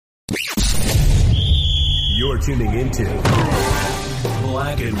You're tuning into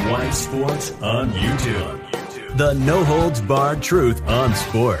Black and White Sports on YouTube. The no-holds-barred truth on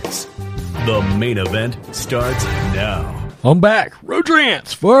sports. The main event starts now. I'm back.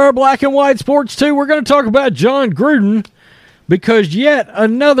 Rodrance for Black and White Sports 2. We're going to talk about Jon Gruden because yet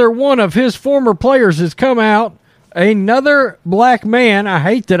another one of his former players has come out. Another black man. I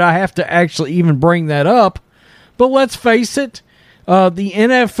hate that I have to actually even bring that up, but let's face it, the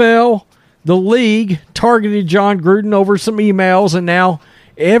NFL, the league, targeted Jon Gruden over some emails, and now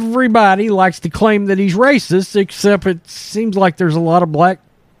everybody likes to claim that he's racist, except it seems like there's a lot of black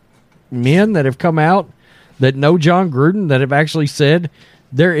men that have come out that know Jon Gruden that have actually said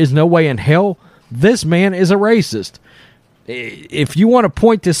there is no way in hell this man is a racist. If you want to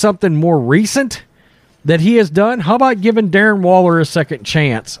point to something more recent that he has done, how about giving Darren Waller a second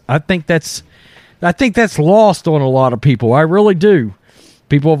chance? I think that's lost on a lot of people. I really do.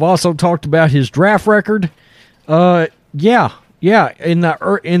 People have also talked about his draft record. Yeah. In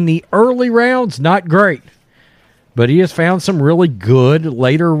the early rounds, not great, but he has found some really good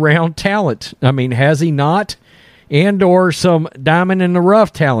later round talent. I mean, has he not? And or some diamond in the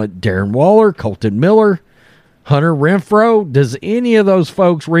rough talent. Darren Waller, Colton Miller, Hunter Renfrow. Does any of those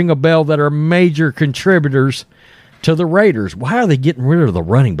folks ring a bell that are major contributors to the Raiders? Why are they getting rid of the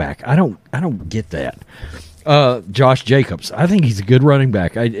running back? I don't get that. Josh Jacobs. I think he's a good running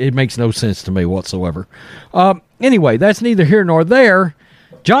back. It makes no sense to me whatsoever. Anyway, that's neither here nor there.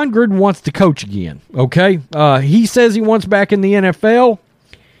 Jon Gruden wants to coach again, okay? He says he wants back in the NFL.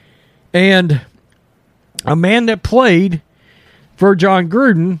 And a man that played for Jon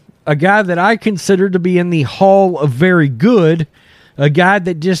Gruden, a guy that I consider to be in the Hall of Very Good, a guy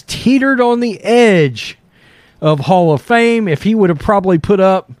that just teetered on the edge of Hall of Fame. If he would have probably put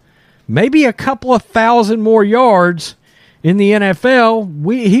up maybe a couple of thousand more yards in the NFL,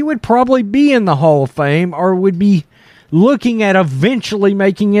 he would probably be in the Hall of Fame or would be looking at eventually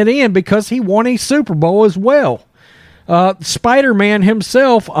making it in because he won a Super Bowl as well. Spider-Man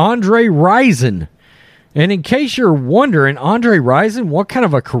himself, Andre Rison. And in case you're wondering, Andre Rison, what kind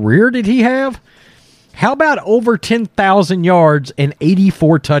of a career did he have? How about over 10,000 yards and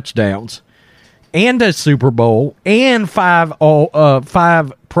 84 touchdowns? And a Super Bowl, and five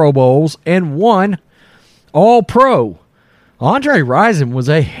Pro Bowls, and one All-Pro. Andre Rison was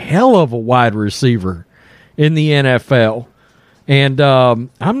a hell of a wide receiver in the NFL. And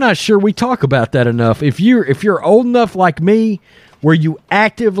I'm not sure we talk about that enough. If you're old enough like me, where you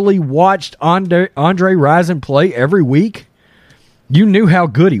actively watched Andre Rison play every week, you knew how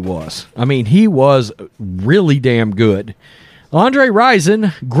good he was. I mean, he was really damn good. Andre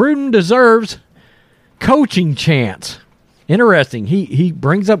Rison, Gruden deserves coaching chance. Interesting. He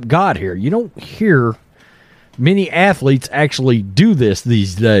brings up God here. You don't hear many athletes actually do this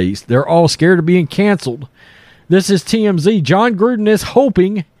these days. They're all scared of being canceled. This is TMZ. Jon Gruden is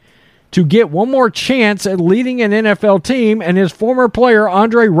hoping to get one more chance at leading an NFL team, and his former player,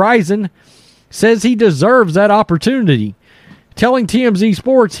 Andre Rison, says he deserves that opportunity, telling TMZ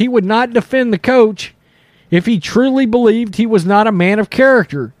Sports he would not defend the coach if he truly believed he was not a man of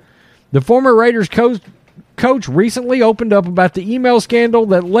character. The former Raiders coach recently opened up about the email scandal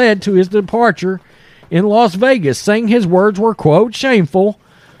that led to his departure in Las Vegas, saying his words were, quote, shameful,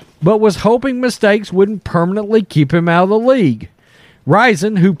 but was hoping mistakes wouldn't permanently keep him out of the league.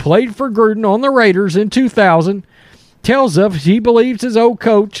 Rison, who played for Gruden on the Raiders in 2000, tells us he believes his old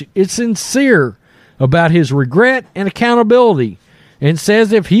coach is sincere about his regret and accountability, and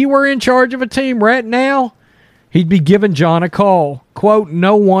says if he were in charge of a team right now, he'd be giving John a call. Quote,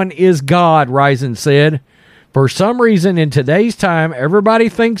 no one is God, Rison said. For some reason, in today's time, everybody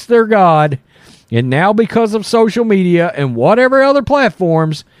thinks they're God, and now because of social media and whatever other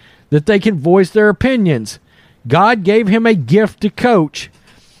platforms, that they can voice their opinions. God gave him a gift to coach,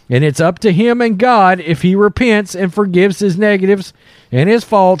 and it's up to him and God if he repents and forgives his negatives and his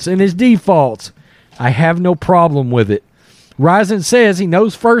faults and his defaults. I have no problem with it. Rison says he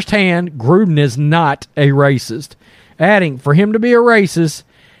knows firsthand Gruden is not a racist, adding, for him to be a racist,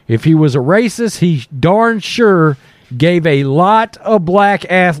 if he was a racist, he darn sure gave a lot of black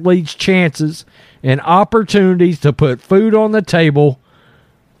athletes chances and opportunities to put food on the table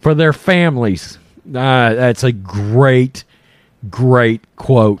for their families. That's a great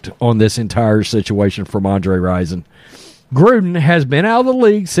quote on this entire situation from Andre Rison. Gruden has been out of the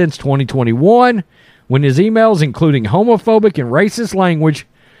league since 2021 when his emails, including homophobic and racist language,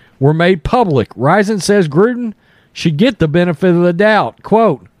 were made public. Rison says Gruden should get the benefit of the doubt.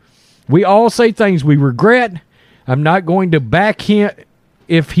 Quote, we all say things we regret. I'm not going to back him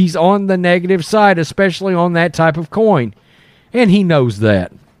if he's on the negative side, especially on that type of coin. And he knows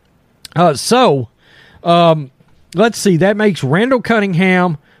that. So, Let's see. That makes Randall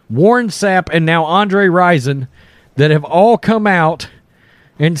Cunningham, Warren Sapp, and now Andre Rison that have all come out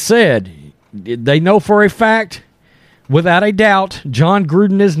and said they know for a fact, without a doubt, Jon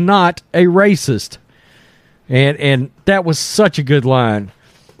Gruden is not a racist. And that was such a good line.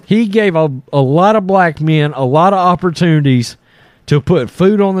 He gave a lot of black men a lot of opportunities to put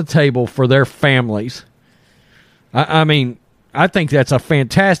food on the table for their families. I mean, I think that's a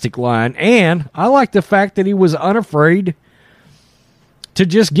fantastic line. And I like the fact that he was unafraid to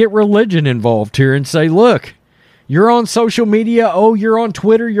just get religion involved here and say, look, you're on social media. Oh, you're on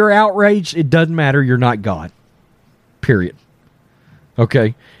Twitter. You're outraged. It doesn't matter. You're not God. Period.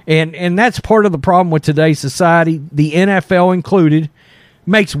 Okay. And that's part of the problem with today's society, the NFL included,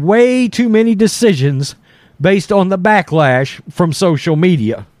 makes way too many decisions based on the backlash from social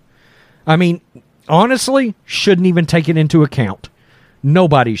media. I mean, honestly, shouldn't even take it into account.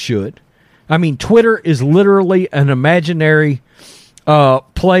 Nobody should. I mean, Twitter is literally an imaginary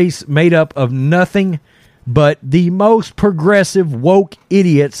place made up of nothing but the most progressive woke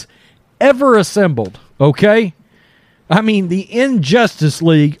idiots ever assembled, okay? I mean, the Injustice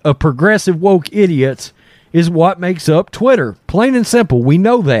League of progressive woke idiots is what makes up Twitter. Plain and simple, we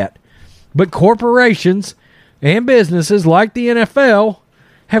know that. But corporations and businesses like the NFL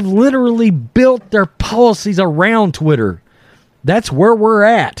have literally built their policies around Twitter. That's where we're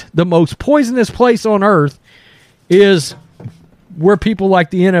at. The most poisonous place on earth is where people like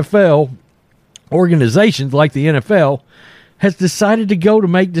the NFL, organizations like the NFL, has decided to go to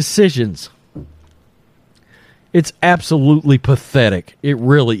make decisions. It's absolutely pathetic. It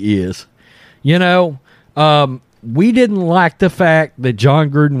really is. You know, we didn't like the fact that Jon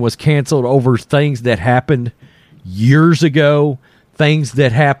Gruden was canceled over things that happened years ago, things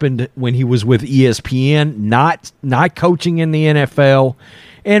that happened when he was with ESPN, not coaching in the NFL.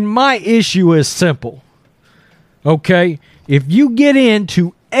 And my issue is simple. Okay? If you get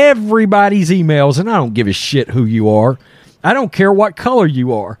into everybody's emails, and I don't give a shit who you are, I don't care what color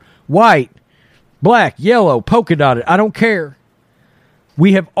you are, white, black, yellow, polka dotted, I don't care.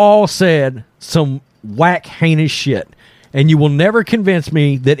 We have all said some whack, heinous shit. And you will never convince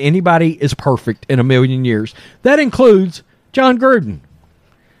me that anybody is perfect in a million years. That includes Jon Gruden.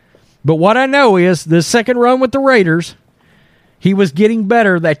 But what I know is the second run with the Raiders, he was getting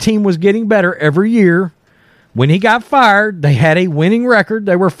better. That team was getting better every year. When he got fired, they had a winning record.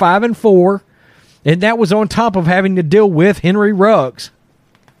 They were 5-4. And that was on top of having to deal with Henry Ruggs.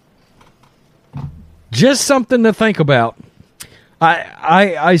 Just something to think about.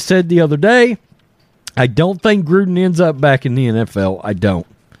 I said the other day, I don't think Gruden ends up back in the NFL. I don't.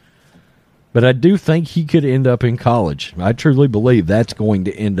 But I do think he could end up in college. I truly believe that's going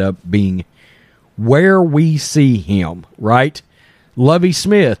to end up being where we see him, right? Lovie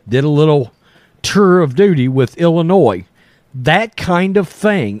Smith did a little tour of duty with Illinois. That kind of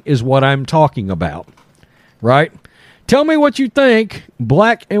thing is what I'm talking about, right? Tell me what you think,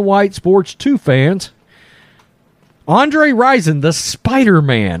 Black and White Sports 2 fans. Andre Rison, the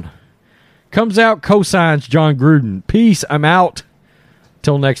Spider-Man, comes out, co-signs Jon Gruden. Peace, I'm out.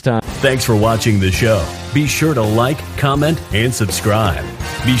 Till next time. Thanks for watching the show. Be sure to like, comment, and subscribe.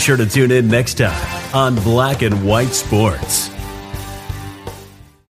 Be sure to tune in next time on Black and White Sports.